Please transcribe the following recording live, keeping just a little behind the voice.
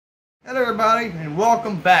Hello everybody, and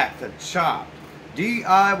welcome back to Chooped,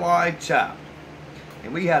 DIY Chopped.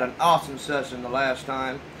 And we had an awesome session the last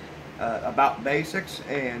time about basics,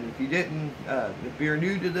 and if you didn't, if you're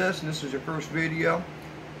new to this and this is your first video,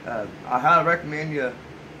 I highly recommend you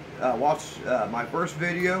watch my first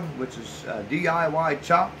video, which is DIY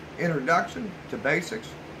Chopped, Introduction to Basics,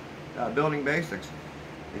 Building Basics.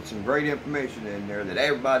 It's some great information in there that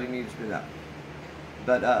everybody needs to know.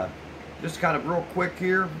 But just kind of real quick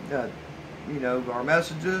here, you know, our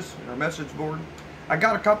messages, our message board. I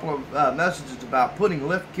got a couple of messages about putting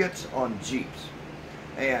lift kits on Jeeps.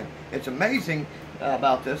 And it's amazing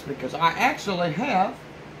about this because I actually have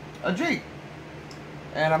a Jeep.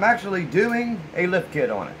 And I'm actually doing a lift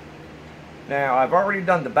kit on it. Now, I've already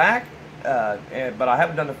done the back, but I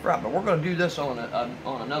haven't done the front. But we're going to do this on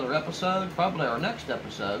another episode, probably our next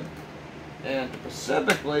episode. And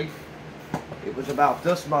specifically, it was about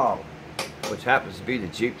this model, which happens to be the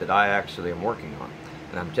Jeep that I actually am working on.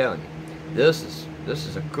 And I'm telling you, this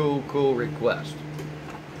is a cool request.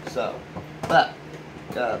 So, but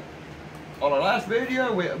on our last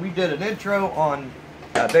video, we did an intro on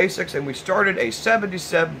basics, and we started a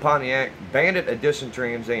 77 Pontiac Bandit Edition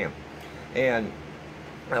Trans Am. And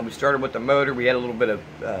we started with the motor. We had a little bit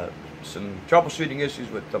of some troubleshooting issues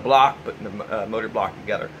with the block, putting the motor block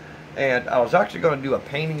together. And I was actually going to do a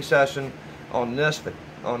painting session on this,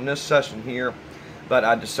 session here, but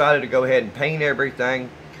I decided to go ahead and paint everything,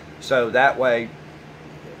 so that way,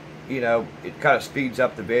 you know, it kind of speeds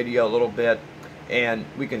up the video a little bit, and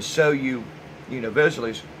we can show you, you know,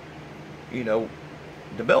 visually, you know,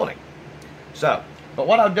 the building. So, but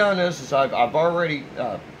what I've done is I've already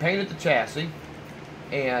painted the chassis,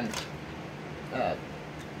 and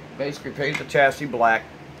basically painted the chassis black,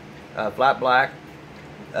 flat black.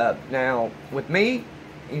 Now, with me,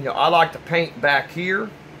 you know, I like to paint back here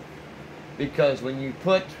because when you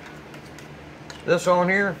put this on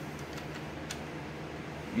here,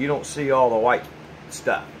 you don't see all the white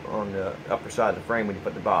stuff on the upper side of the frame when you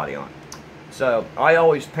put the body on. So I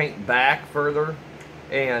always paint back further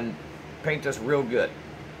and paint this real good.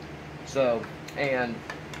 So, and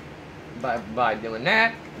by doing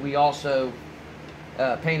that, we also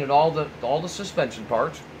painted all the suspension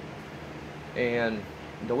parts and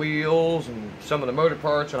the wheels and some of the motor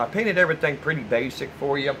parts, and I painted everything pretty basic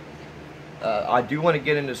for you. I do want to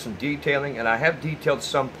get into some detailing, and I have detailed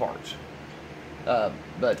some parts,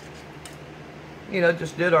 but you know,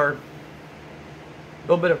 just did our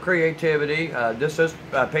little bit of creativity. This is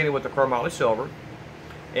painted with the chromoly silver,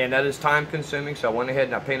 and that is time consuming, so I went ahead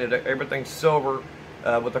and I painted everything silver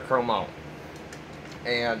with the chromoly.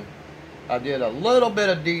 And I did a little bit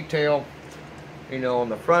of detail, you know, on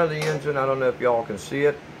the front of the engine. I don't know if y'all can see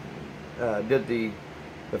it. Did the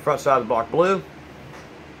front side of the block blue,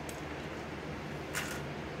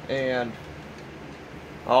 and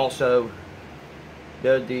also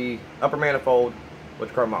did the upper manifold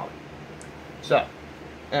with chromoly. So,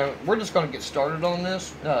 and we're just going to get started on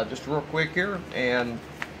this just real quick here and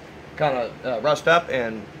kind of rust up.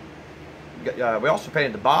 And we also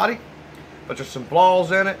painted the body, but there's some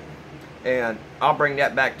flaws in it. And I'll bring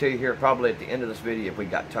that back to you here probably at the end of this video if we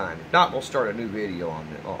got time. If not, we'll start a new video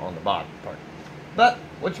on the bottom part. But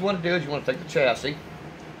what you want to do is you want to take the chassis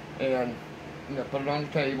and, you know, put it on the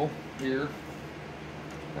table here,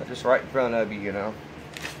 just right in front of you, you know.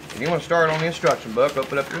 And you want to start on the instruction book.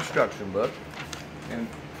 Open up your instruction book and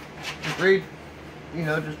just read, you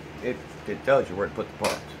know, just it tells you where to put the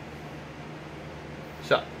parts.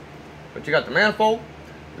 So, but you got the manifold,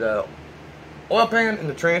 the oil pan, and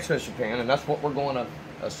the transmission pan, and that's what we're going to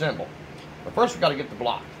assemble. But first we've got to get the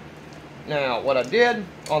block. Now, what I did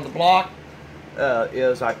on the block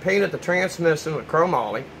is I painted the transmission with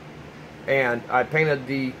chromoly, and I painted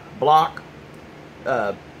the block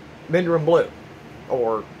Mandarin blue,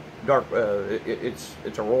 or dark. It's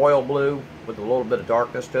a royal blue with a little bit of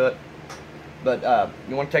darkness to it. But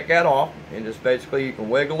you want to take that off, and just basically you can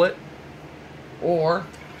wiggle it, or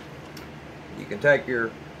you can take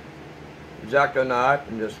your X-Acto knife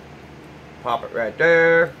and just pop it right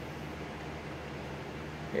there.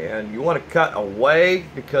 And you want to cut away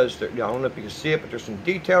because there, I don't know if you can see it, but there's some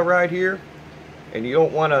detail right here, and you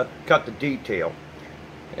don't want to cut the detail.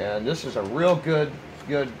 And this is a real good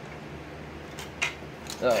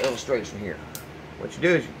illustration here. What you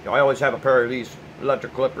do is, I always have a pair of these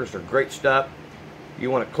electric clippers. They're great stuff. You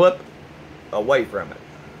want to clip away from it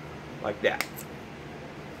like that.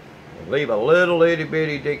 Leave a little itty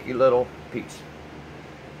bitty dinky little piece.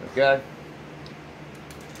 Okay?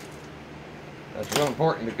 That's real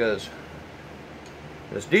important because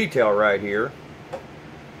this detail right here,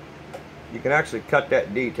 you can actually cut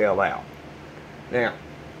that detail out. Now,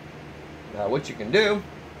 what you can do,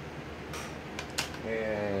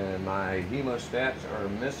 and my hemostats are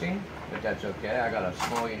missing, but that's okay. I got a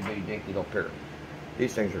small itty bitty dinky little pair.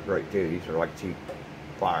 These things are great too. These are like cheap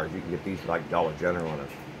pliers. You can get these like Dollar General on a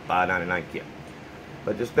 $5.99 kit.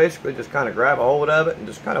 But just basically just kind of grab a hold of it and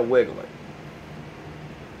just kind of wiggle it.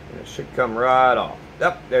 And it should come right off.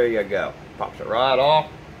 Yep, there you go. Pops it right off.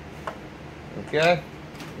 Okay.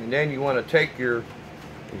 And then you want to take your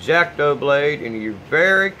X-Acto blade and you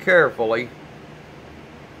very carefully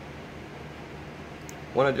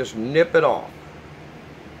want to just nip it off.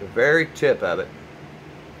 The very tip of it.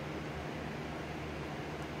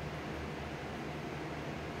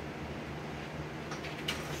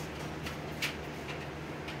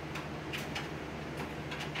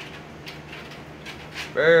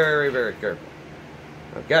 Very, very careful.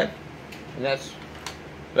 Okay? And that's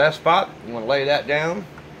that spot. You want to lay that down,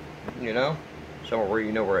 you know, somewhere where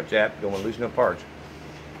you know where it's at. Don't want to lose no parts.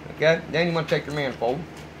 Okay? Then you want to take your manifold.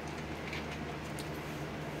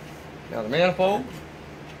 Now the manifold,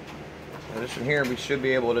 now this in here, we should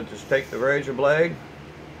be able to just take the razor blade,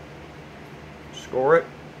 score it.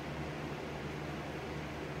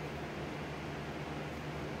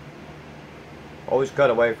 Always cut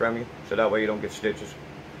away from you, so that way you don't get stitches.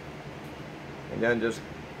 And then just,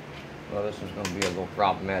 well, this is going to be a little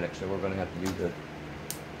problematic, so we're going to have to do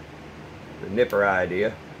the nipper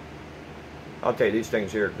idea. I'll tell you, these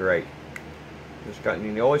things here are great. Just cut,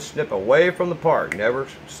 and you always snip away from the part. Never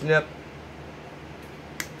snip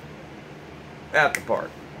at the part.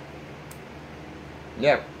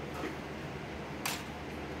 Never.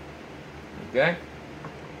 Okay?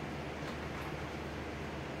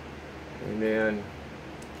 And then,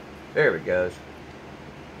 there it goes.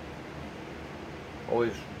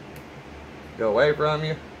 Always go away from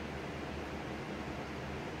you.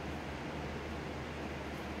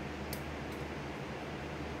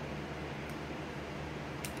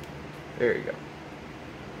 There you go.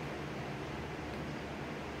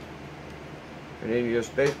 And then you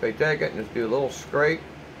just basically take it and just do a little scrape.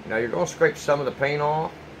 Now you're going to scrape some of the paint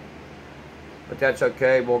off, but that's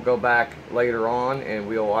okay. We'll go back later on and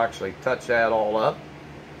we'll actually touch that all up.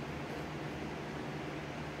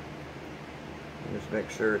 And just make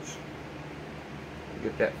sure it's,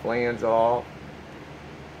 get that flange off.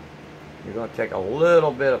 You're going to take a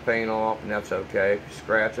little bit of paint off, and that's okay. If you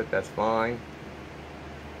scratch it, that's fine.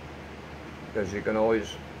 Because you can always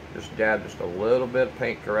just dab just a little bit of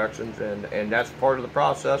paint corrections, and that's part of the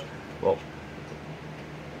process. Well,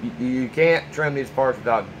 you can't trim these parts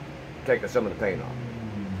without taking some of the paint off.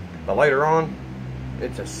 But later on,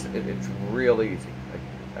 it's real easy.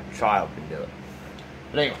 A child can do it.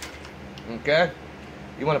 But anyway, okay?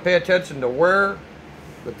 You want to pay attention to where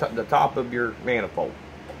the top of your manifold.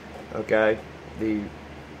 Okay? The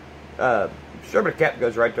distributor cap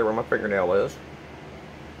goes right there where my fingernail is.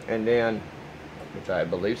 And then, which I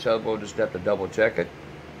believe so, we'll just have to double check it.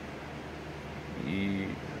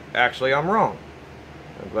 Actually, I'm wrong.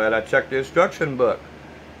 I'm glad I checked the instruction book.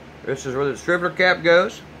 This is where the distributor cap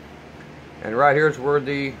goes, and right here is where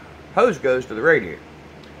the hose goes to the radiator.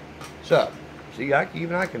 So, see,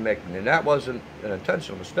 even I can make it, and that wasn't an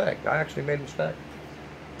intentional mistake. I actually made a mistake.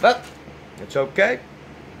 But, it's okay.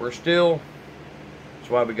 We're still, that's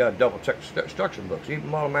why we got to double check the instruction books. Even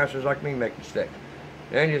model masters like me make mistakes.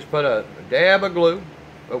 Then you just put a dab of glue.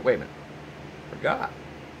 Oh, wait a minute. Forgot.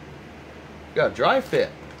 Got a dry fit.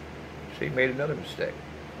 See, made another mistake.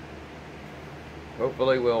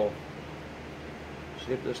 Hopefully we'll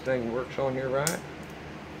see if this thing works on here right.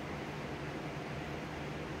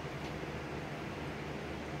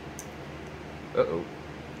 Uh-oh.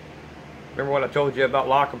 Remember what I told you about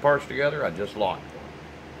locking parts together? I just locked one.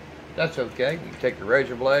 That's okay. You take your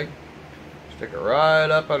razor blade, stick it right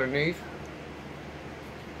up underneath,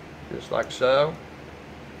 just like so.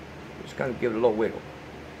 Just kind of give it a little wiggle.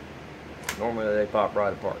 Normally they pop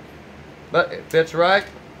right apart. But it fits right,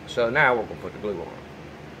 so now we're going to put the glue on.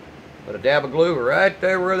 Put a dab of glue right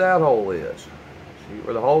there where that hole is. See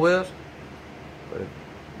where the hole is? Put a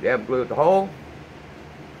dab of glue at the hole.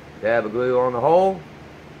 Dab of glue on the hole.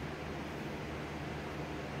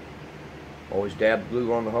 Always dab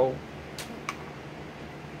glue on the hole.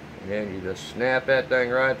 And then you just snap that thing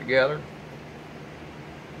right together.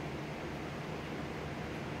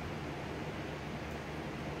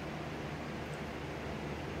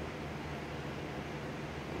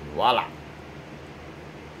 Voila.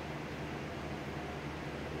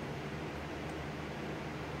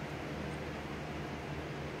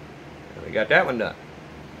 And we got that one done.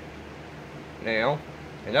 Now,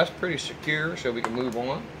 and that's pretty secure, so we can move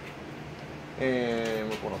on. And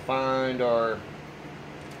we're going to find our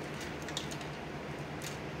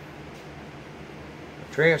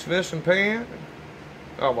transmission pan.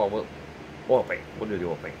 Oh, well, oil pan. We'll do the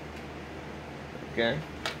oil pan. Okay.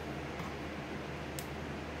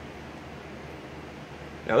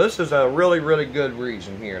 Now this is a really, really good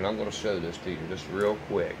reason here, and I'm going to show this to you just real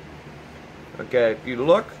quick. Okay, if you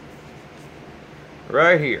look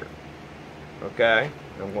right here, okay,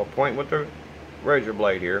 I'm going to point with the razor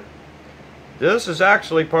blade here. This is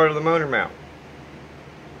actually part of the motor mount.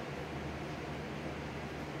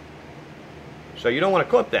 So you don't want to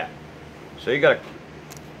clip that. So you got to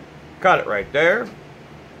cut it right there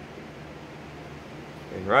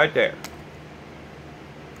and right there.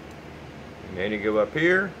 And then you go up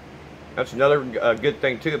here. That's another good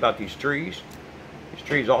thing too about these trees. These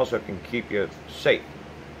trees also can keep you safe.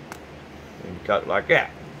 And you cut it like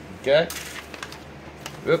that. Okay?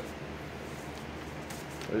 Oop.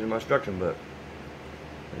 There's my instruction book.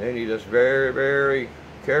 And then you just very, very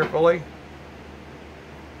carefully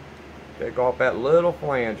take off that little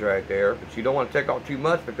flange right there. But you don't want to take off too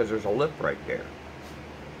much because there's a lip right there.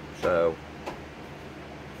 So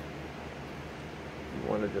you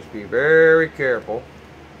want to just be very careful.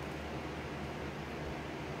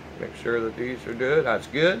 Make sure that these are good. That's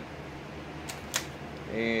good.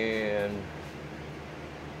 And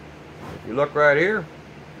if you look right here,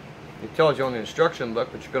 it tells you on the instruction book,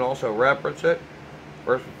 but you can also reference it.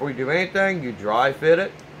 First, before you do anything, you dry fit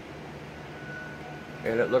it.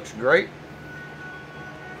 And it looks great.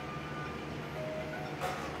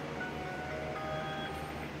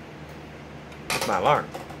 That's my alarm.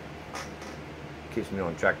 Keeps me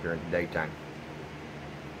on track during the daytime.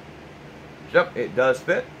 So it does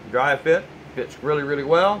fit, dry fit, fits really, really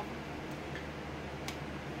well.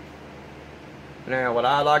 Now what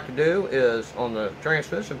I like to do is on the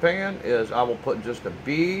transmission pan is I will put just a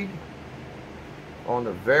bead on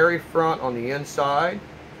the very front on the inside,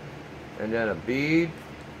 and then a bead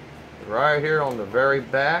right here on the very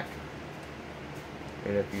back.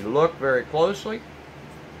 And if you look very closely,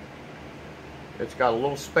 it's got a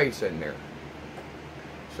little space in there.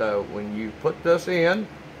 So when you put this in,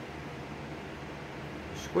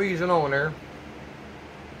 squeeze it on there.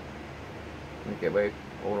 Okay, wait,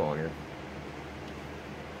 hold on here.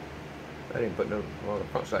 I didn't put no, well, the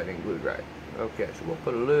front side ain't glued right. Okay, so we'll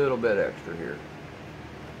put a little bit extra here.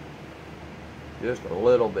 Just a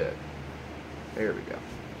little bit. There we go.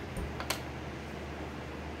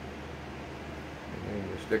 And then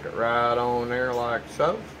you stick it right on there like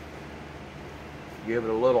so. Give it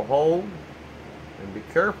a little hold. And be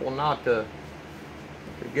careful not to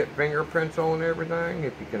get fingerprints on everything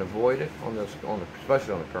if you can avoid it on this,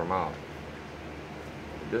 especially on the thermometer.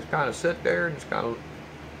 Just kind of sit there and just kind of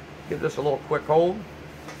give this a little quick hold.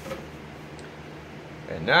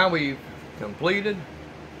 And now we've completed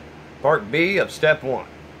part B of step 1.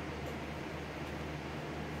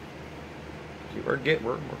 See, we're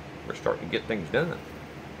starting to get things done.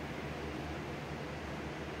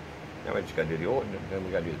 Now we just got to do the oil, and then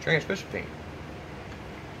we got to do the transmission pan.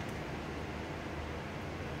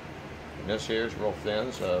 And this here is real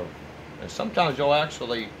thin, so, and sometimes you'll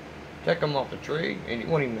actually take them off the tree and you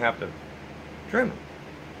won't even have to trim them,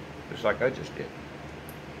 just like I just did.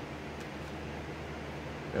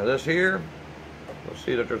 Now this here, you'll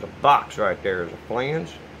see that there's a box right there. There's a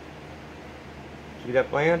flange. See that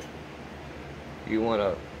flange? You want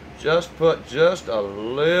to just put just a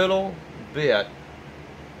little bit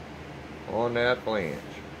on that flange.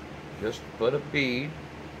 Just put a bead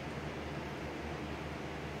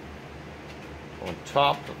on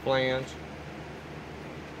top of the flange.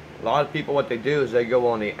 A lot of people, what they do is they go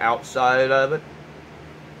on the outside of it,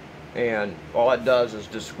 and all it does is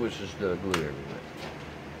just squishes the glue everywhere.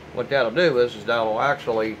 What that'll do is that'll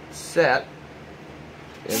actually set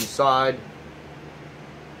inside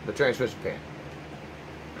the transmission pan.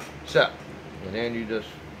 So, and then you just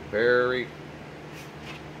very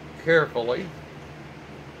carefully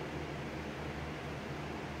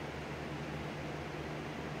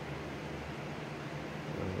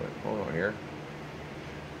hold on here.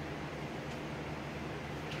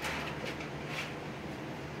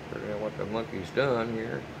 Figure out what the monkey's done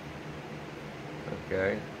here.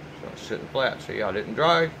 Okay, so it's sitting flat. See, I didn't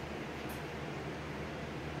dry.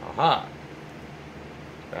 Aha.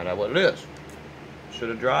 Found out what it is. Should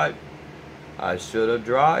have dried. I should have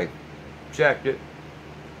dried. Checked it.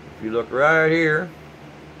 If you look right here,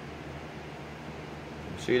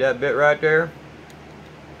 see that bit right there?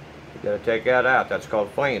 You gotta take that out. That's called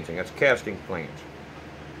flanging. That's casting flange.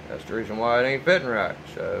 That's the reason why it ain't fitting right.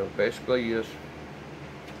 So basically you just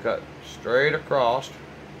cut straight across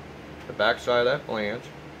the back side of that flange,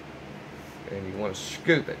 and you want to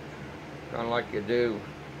scoop it, kind of like you do,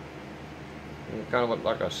 kind of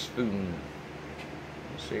like a spoon.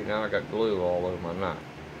 See, now I got glue all over my knife.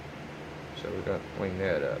 So we're going to clean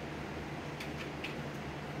that up.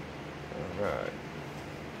 Alright.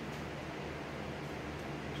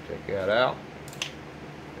 Let's take that out.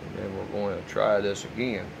 And then we're going to try this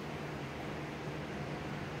again.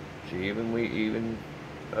 See, even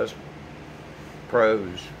us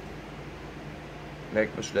pros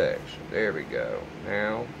make mistakes. There we go.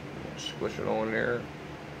 Now, squish it on there.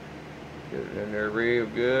 Get it in there real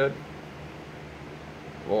good.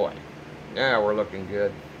 Boy, now we're looking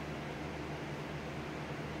good.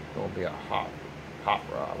 It's going to be a hot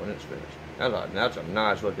rod when it's finished. That's a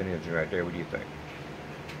nice looking engine right there. What do you think?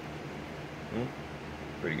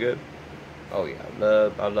 Pretty good. Oh yeah,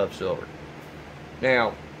 I love silver.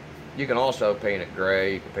 Now, you can also paint it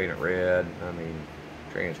gray. You can paint it red. I mean,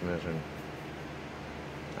 transmission.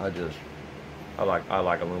 I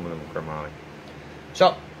like aluminum and chromotic.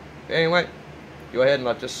 So, anyway, go ahead and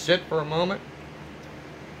let this sit for a moment.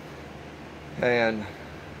 And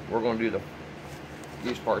we're going to do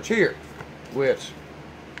these parts here, which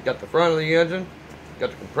got the front of the engine,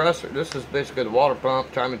 got the compressor. This is basically the water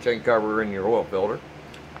pump, timing chain cover, and your oil filter.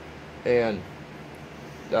 And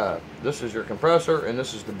this is your compressor, and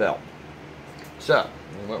this is the belt. So,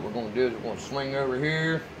 and what we're going to do is we're going to swing over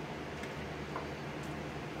here.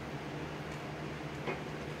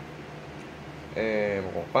 And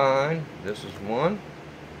we're going to find, this is one.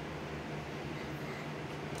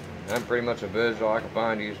 And I'm pretty much a visual. I can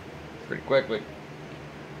find these pretty quickly.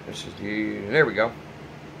 This is and there we go.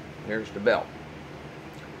 There's the belt.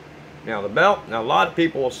 Now the belt, now a lot of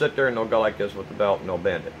people will sit there and they'll go like this with the belt and they'll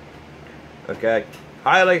bend it. Okay?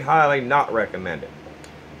 Highly, highly not recommended.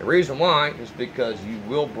 The reason why is because you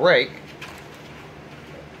will break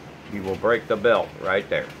the belt right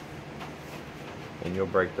there. And you'll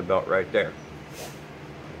break the belt right there.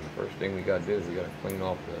 The first thing we got to do is we got to clean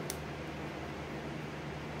off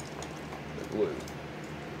the glue.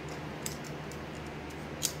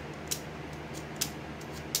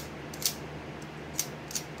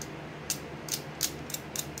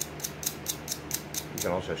 You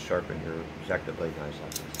can also sharpen your X-Acto blade knives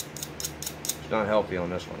like this. It's not healthy on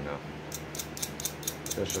this one now.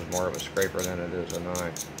 This is more of a scraper than it is a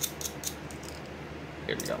knife.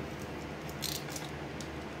 Here we go.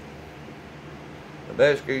 So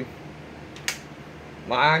basically,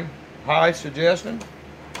 my high suggestion,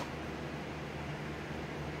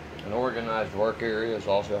 an organized work area is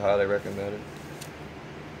also highly recommended.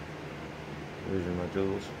 These are my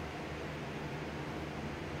tools.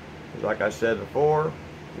 Like I said before,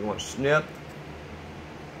 you want to snip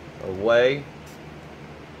away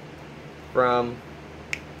from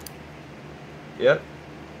it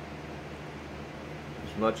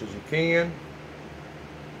as much as you can.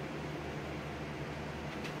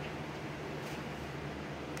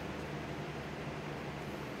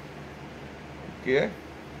 Okay,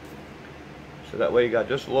 so that way you got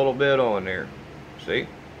just a little bit on there, see?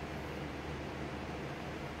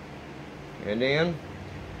 And then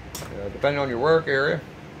depending on your work area,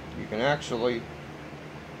 you can actually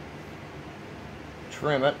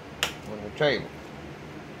trim it on your table.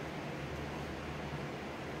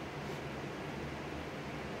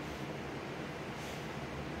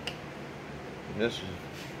 And this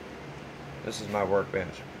is my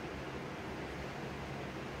workbench.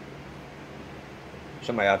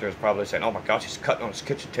 Somebody out there is probably saying, "Oh my gosh, he's cutting on his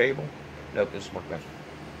kitchen table." Nope, this is workbench.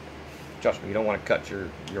 Trust me, you don't want to cut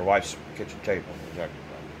your wife's kitchen table. Exactly.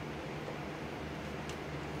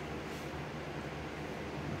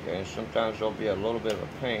 Okay, sometimes there'll be a little bit of a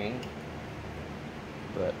pain,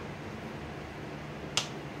 but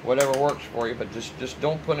whatever works for you. But just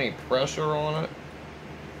don't put any pressure on it,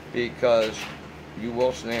 because you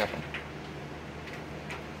will snap them.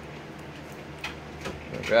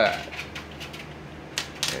 Okay.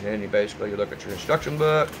 And then you basically look at your instruction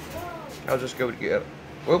book. I'll just go together.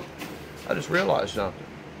 Whoop! I just realized something.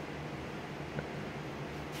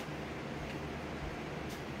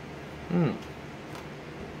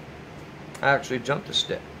 I actually jumped a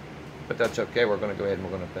step, but that's okay. We're going to go ahead and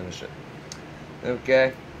we're going to finish it.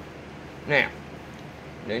 Okay. Now,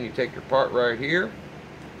 then you take your part right here,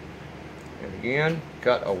 and again,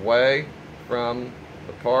 cut away from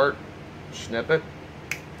the part, snip it.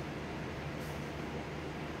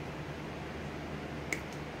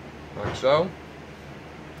 Like so.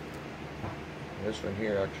 This one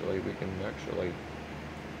here, actually, we can actually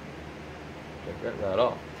take that right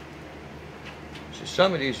off. See,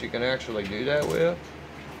 some of these you can actually do that with,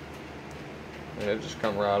 and it'll just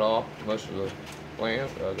come right off. Most of the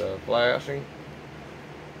the flashing,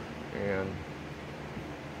 and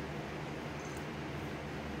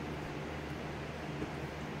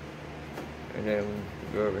And then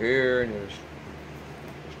go over here and just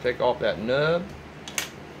take off that nub.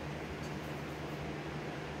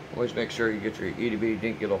 Always make sure you get your itty bitty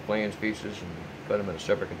dinky little flange pieces and put them in a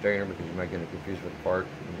separate container, because you might get confused with the part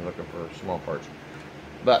and you're looking for small parts.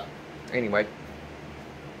 But anyway,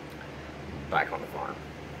 back on the farm,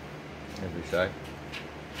 as we say.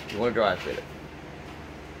 You want to dry fit it.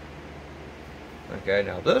 Okay,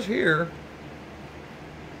 now this here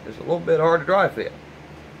is a little bit hard to dry fit.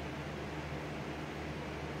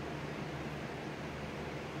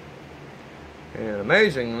 And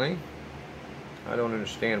amazingly, I don't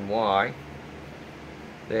understand why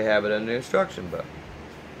they have it in the instruction book.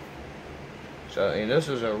 So, and this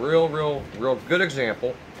is a real good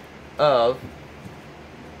example of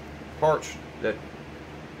parts that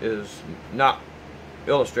is not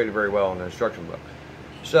illustrated very well in the instruction book.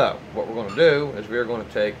 So, what we're going to do is we're going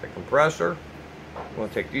to take the compressor, we're going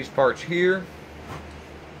to take these parts here,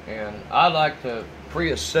 and I like to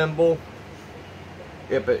pre-assemble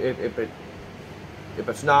if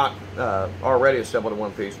it's not already assembled in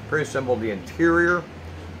one piece. Pre-assemble the interior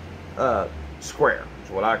square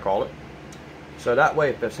is what I call it. So that way,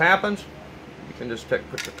 if this happens, you can just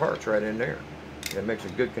put your parts right in there. It makes a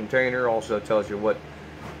good container. Also tells you what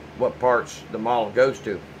parts the model goes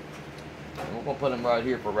to. And we're going to put them right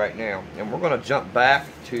here for right now. And we're going to jump back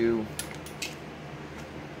to...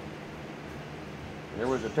 There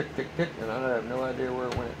was a tick, tick, tick, and I have no idea where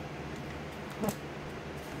it went.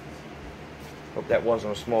 Hope that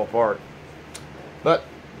wasn't a small part. But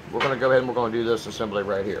we're going to go ahead and we're going to do this assembly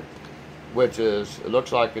right here, which is, it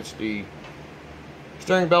looks like it's the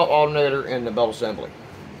steering belt alternator and the belt assembly.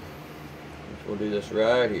 We'll do this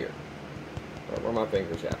right here, right where my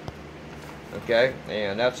finger's at. Okay,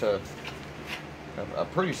 and that's a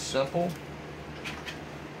pretty simple.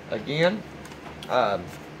 Again,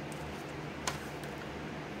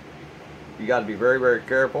 you got to be very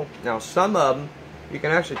careful. Now, some of them you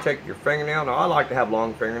can actually take your fingernail. Now, I like to have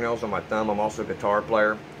long fingernails on my thumb. I'm also a guitar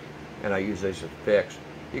player, and I use these as picks.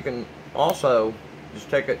 You can also just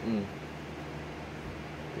take it, and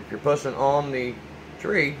if you're pushing on the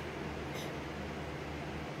tree,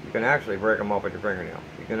 you can actually break them off with your fingernail.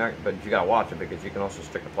 You can, but you gotta watch it, because you can also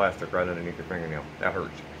stick the plastic right underneath your fingernail. That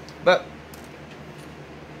hurts, but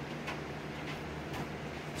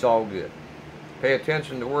it's all good. Pay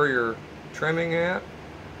attention to where you're trimming at.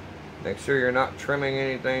 Make sure you're not trimming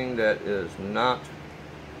anything that is not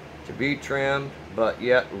to be trimmed, but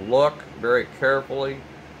yet look very carefully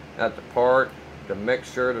at the part to make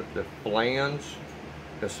sure that the flange,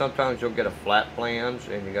 because sometimes you'll get a flat flange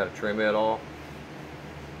and you got to trim it off.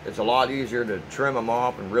 It's a lot easier to trim them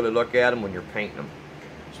off and really look at them when you're painting them,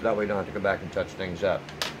 so that way you don't have to go back and touch things up.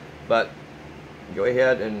 But go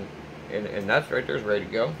ahead and that's right there's ready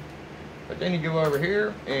to go. But then you go over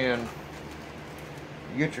here and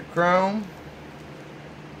you get your chrome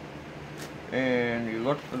and you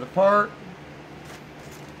look for the part.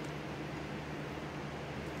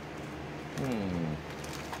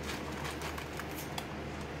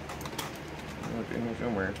 It's in here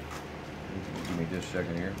somewhere. Give me just a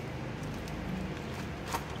second here.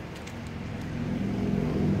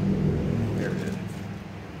 There it is.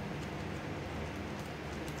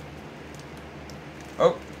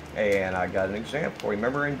 Oh, and I got an example.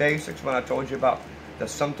 Remember in basics when I told you about that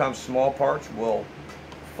sometimes small parts will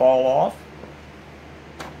fall off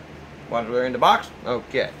while they're in the box?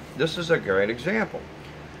 Okay, this is a great example.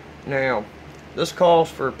 Now, this calls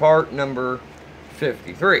for part number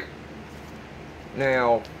 53.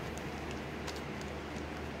 Now,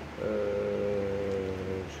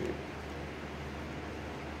 let's see.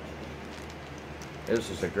 This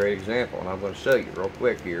is a great example, and I'm going to show you real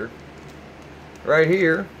quick here. Right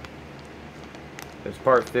here is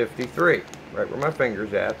part 53, right where my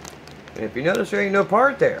finger's at. And if you notice, there ain't no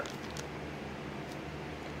part there.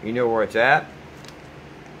 You know where it's at?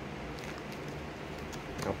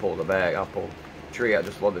 I'll pull the bag, I'll pull the tree out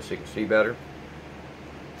just a little bit so you can see better.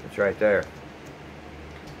 It's right there.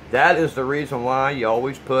 That is the reason why you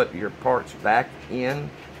always put your parts back in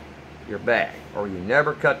your bag, or you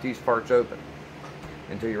never cut these parts open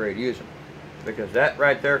until you're ready to use them. Because that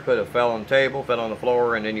right there could have fell on the table, fell on the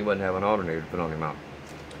floor, and then you wouldn't have an alternator to put on your mount.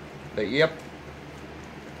 But yep.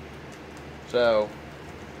 So,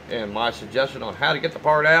 and my suggestion on how to get the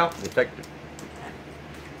part out, you take the,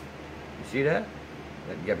 you see that?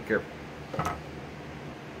 You gotta be careful.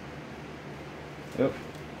 Yep.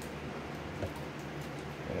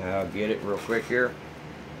 And I'll get it real quick here.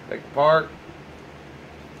 Take the part,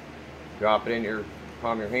 drop it in your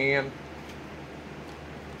palm of your hand.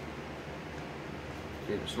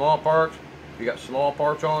 The small parts, if you got small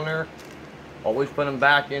parts on there, always put them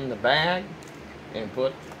back in the bag and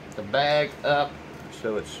put the bag up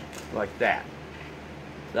so it's like that.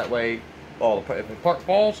 That way, if the part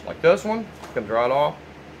falls, like this one, comes right off,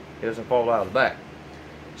 it doesn't fall out of the bag.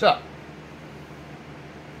 So,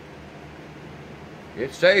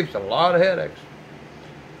 it saves a lot of headaches.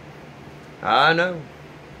 I know.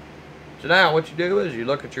 So now what you do is you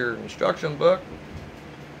look at your instruction book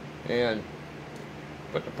and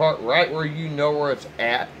put the part right where you know where it's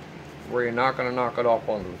at, where you're not going to knock it off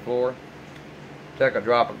onto the floor. Take a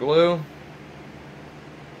drop of glue.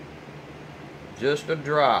 Just a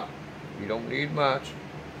drop. You don't need much.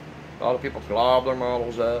 A lot of people glob their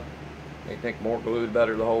models up. They think more glue the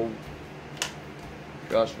better the hold.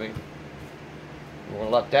 Trust me. We're going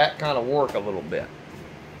to let that kind of work a little bit.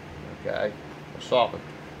 Okay? We'll soften.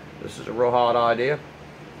 This is a real hot idea.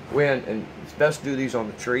 And it's best to do these on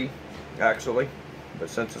the tree, actually. But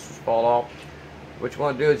since this was fall off, what you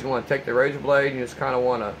want to do is you want to take the razor blade and you just kind of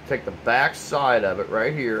want to take the back side of it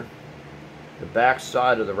right here. The back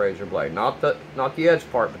side of the razor blade. Not the edge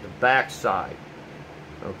part, but the back side.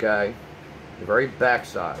 Okay? The very back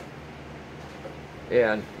side.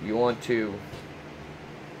 And you want to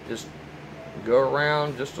just go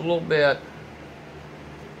around just a little bit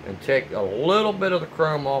and take a little bit of the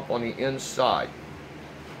chrome off on the inside.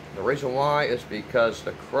 The reason why is because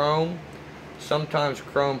the chrome, sometimes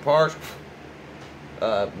chrome parts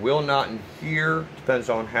will not adhere, depends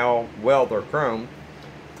on how well they're chromed.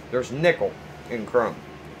 There's nickel in chrome,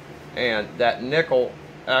 and that nickel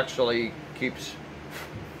actually keeps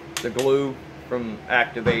the glue from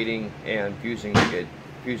activating and fusing it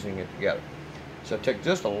together. So take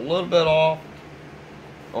just a little bit off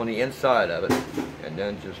on the inside of it, and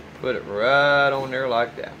then just put it right on there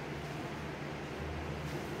like that.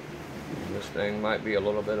 And this thing might be a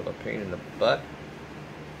little bit of a pain in the butt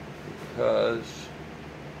because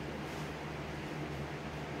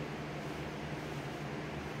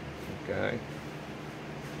okay,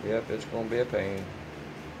 yep, it's going to be a pain.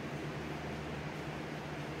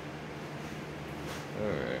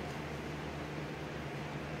 Alright.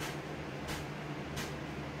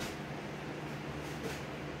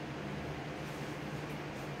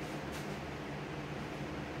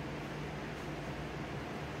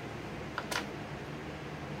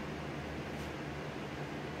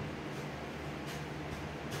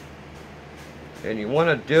 And you want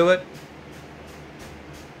to do it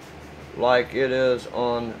like it is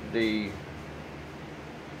on the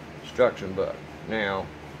instruction book. Now,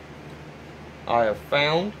 I have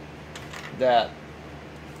found that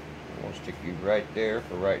I'm going to stick you right there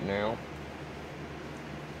for right now.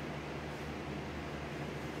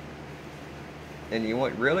 And you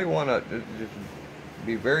really want to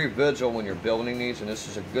be very vigilant when you're building these, and this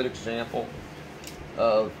is a good example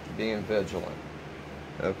of being vigilant.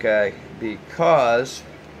 Okay, because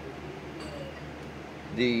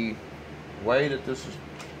the way that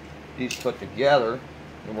these put together,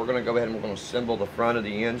 and we're going to go ahead and we're going to assemble the front of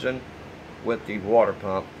the engine with the water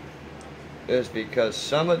pump, is because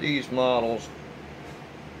some of these models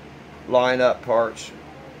line up parts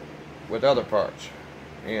with other parts,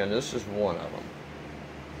 and this is one of them.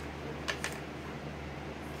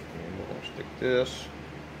 And we're going to stick this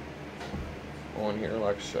on here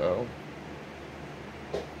like so.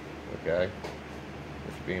 Okay,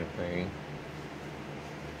 just being a pain.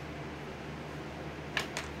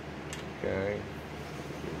 Okay,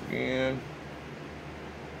 again.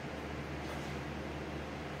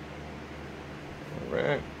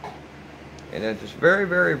 Alright. And then just very,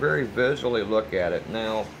 very, very visually look at it.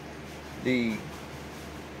 Now, the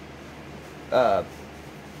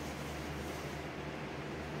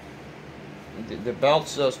belt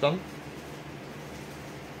system,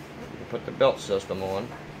 you put the belt system on,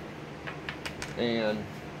 and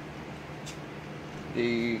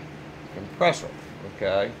the compressor,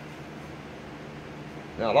 okay?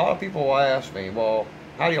 Now, a lot of people will ask me, well,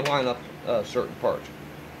 how do you line up certain parts?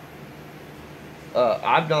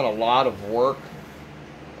 I've done a lot of work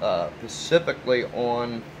specifically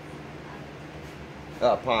on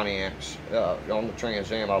Pontiacs, on the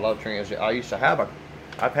Trans Am. I love Trans Am.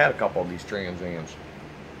 I've had a couple of these Trans Ams,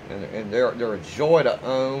 and they're a joy to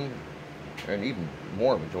own, and even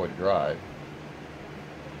more of a joy to drive.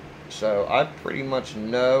 So I pretty much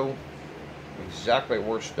know exactly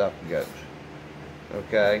where stuff goes.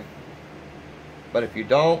 Okay, but if you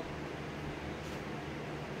don't,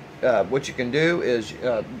 what you can do is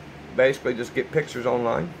basically just get pictures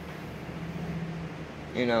online,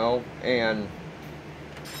 you know, and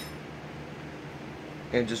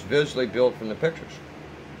just visually build from the pictures.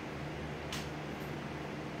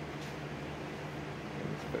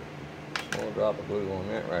 Just put a small drop of glue on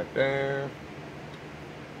that right there,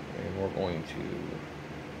 and we're going to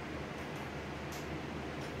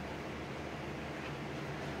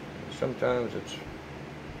sometimes it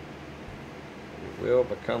will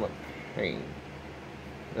become a pain.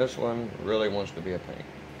 This one really wants to be a pain.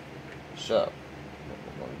 So what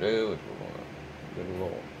we're going to do is we're going to do a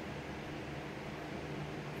little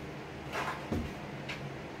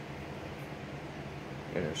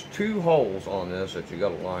and there's 2 holes on this that you got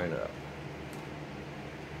to line up.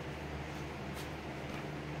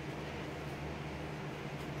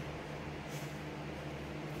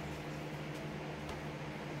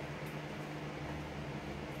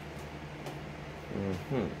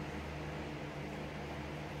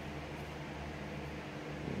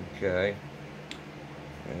 Okay,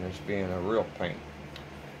 and it's being a real pain.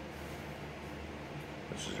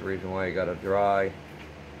 This is the reason why you got to dry.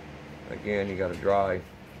 Again, you got to dry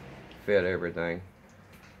fit everything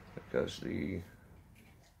because the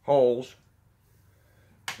holes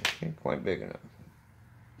ain't quite big enough.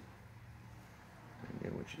 And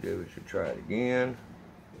then what you do is you try it again.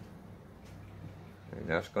 And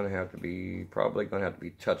that's going to have to be, probably going to have to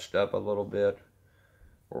be touched up a little bit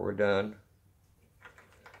before we're done.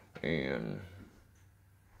 And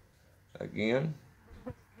again,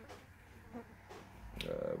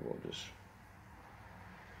 we'll just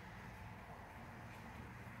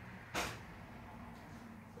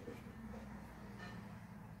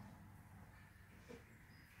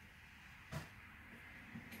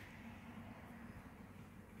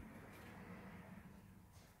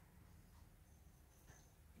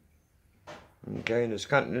okay, and just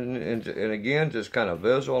kind of, and again, just kind of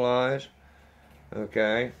visualize.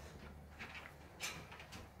 Okay,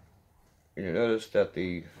 you notice that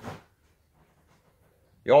the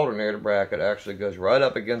alternator bracket actually goes right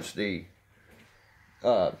up against the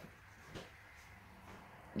goes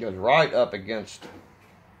right up against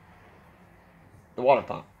the water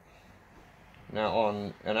pump. Now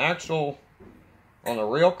on an actual, on the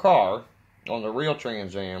real car, on the real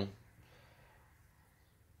Trans Am,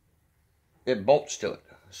 it bolts to it.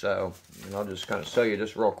 So, and I'll just kind of show you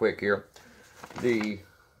this real quick here.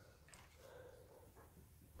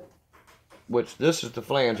 Which this is the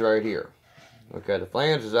flange right here. Okay, the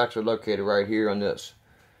flange is actually located right here on this.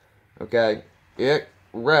 Okay, it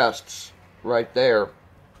rests right there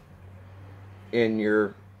in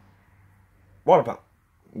your water pump.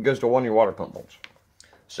 It goes to one of your water pump bolts.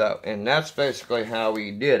 So, and that's basically how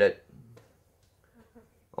we did it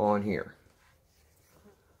on here.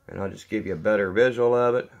 And I'll just give you a better visual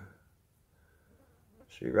of it.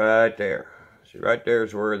 See right there. See right there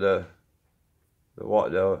is where the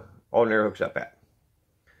alternator hooks up at.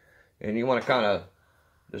 And you want to kind of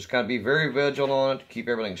just kind of be very vigilant on it to keep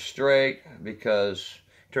everything straight, because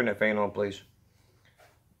turn that fan on, please.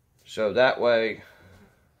 So that way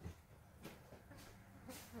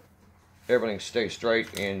everything stays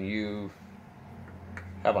straight and you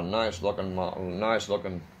have a nice looking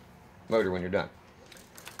motor when you're done.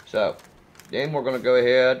 So then we're going to go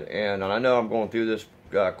ahead, and I know I'm going through this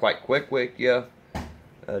quite quick with you.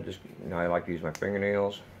 Just, you know, I like to use my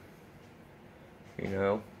fingernails. You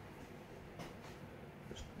know,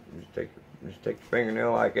 just take the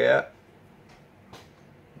fingernail like that.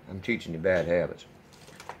 I'm teaching you bad habits.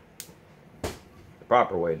 The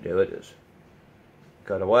proper way to do it is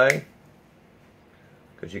cut away,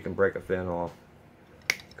 because you can break a fin off.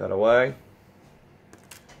 Cut away,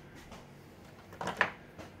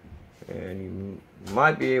 and you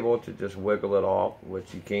might be able to just wiggle it off,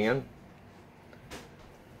 which you can.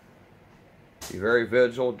 Be very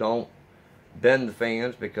vigilant. Don't bend the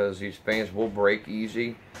fans, because these fans will break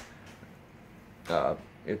easy.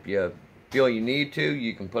 If you feel you need to,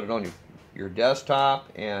 you can put it on your desktop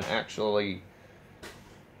and actually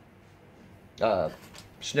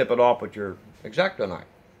snip it off with your X-Acto knife.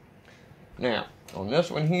 Now, on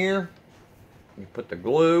this one here, you put the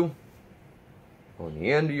glue on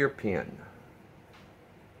the end of your pin.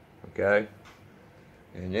 Okay?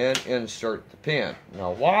 And then insert the pin.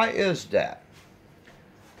 Now, why is that?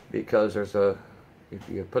 Because there's a, if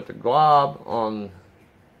you put the glob on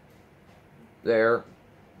there,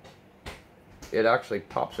 it actually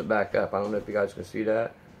pops it back up. I don't know if you guys can see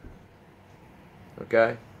that.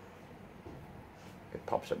 Okay? It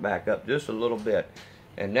pops it back up just a little bit.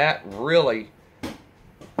 And that really,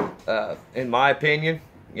 in my opinion,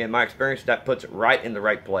 in my experience, that puts it right in the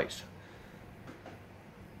right place.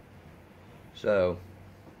 So,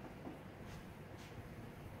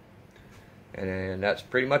 and then that's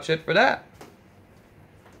pretty much it for that.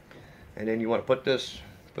 And then you want to put this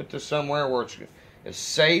somewhere where it's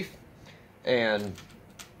safe, and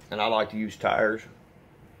I like to use tires,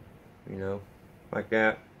 you know, like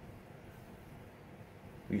that.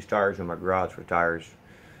 use tires in my garage for tires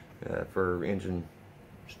for engine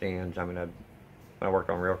stands. I mean, when I worked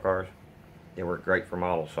on rail cars, they work great for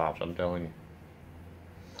model swaps, I'm telling you.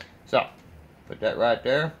 So, put that right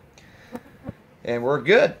there. And we're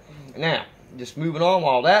good. Now, just moving on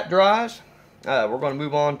while that dries, we're going to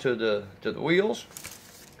move on to the wheels.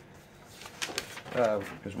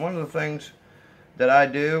 Because one of the things that I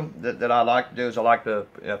do, that I like to do, is I like to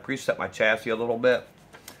preset my chassis a little bit.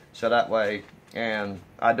 So that way, and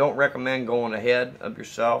I don't recommend going ahead of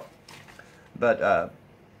yourself. But,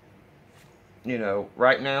 you know,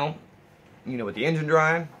 right now, you know, with the engine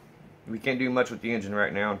drying, we can't do much with the engine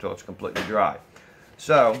right now until it's completely dry.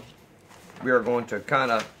 So, we are going to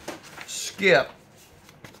kind of skip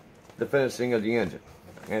the finishing of the engine.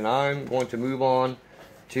 And I'm going to move on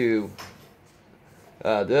to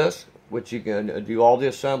this, which you can do all the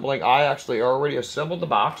assembling. I actually already assembled the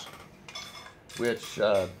box, which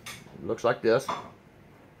looks like this.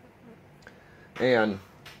 And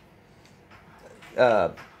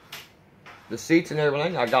the seats and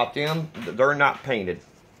everything, I got them. They're not painted.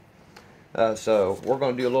 So we're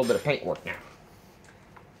going to do a little bit of paint work now.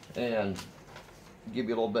 And give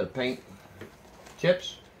you a little bit of paint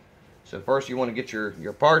tips. So first you want to get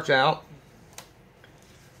your parts out.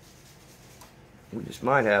 We just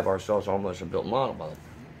might have ourselves almost a built model by the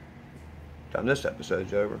time this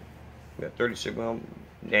episode's over. We got 36, well,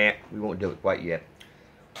 nah, we won't do it quite yet.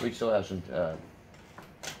 We still have some,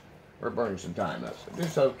 we're burning some time up, so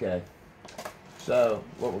it's okay. So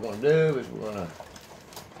what we're going to do is we're going to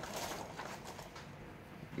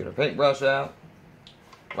get a paintbrush out.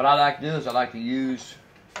 What I like to do is I like to use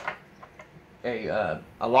a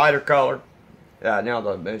lighter color. Now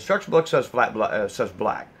the instruction book says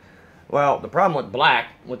black. Well, the problem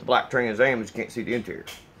with the black Trans Am is you can't see the interior.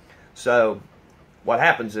 So what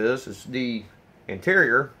happens is the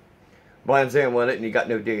interior blends in with it and you got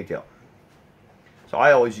no detail. So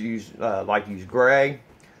I always use like to use gray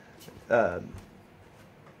or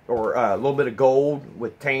a little bit of gold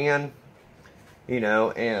with tan, you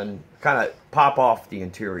know, and kind of pop off the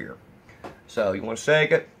interior. So you want to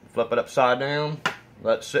shake it, flip it upside down,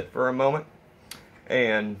 let it sit for a moment,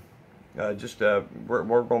 and we're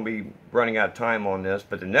going to be running out of time on this,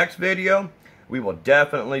 but the next video we will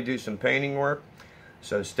definitely do some painting work,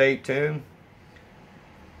 so stay tuned.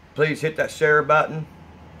 Please hit that share button,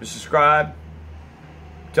 subscribe,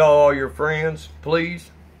 tell all your friends,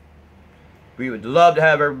 please. We would love to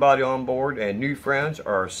have everybody on board, and new friends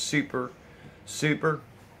are super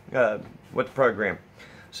with the program.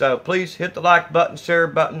 So please hit the like button, share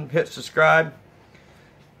button, hit subscribe,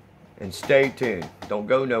 and stay tuned. Don't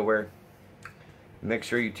go nowhere. Make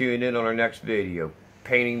sure you tune in on our next video,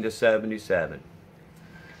 Painting the 77.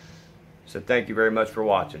 So thank you very much for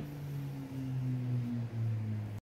watching.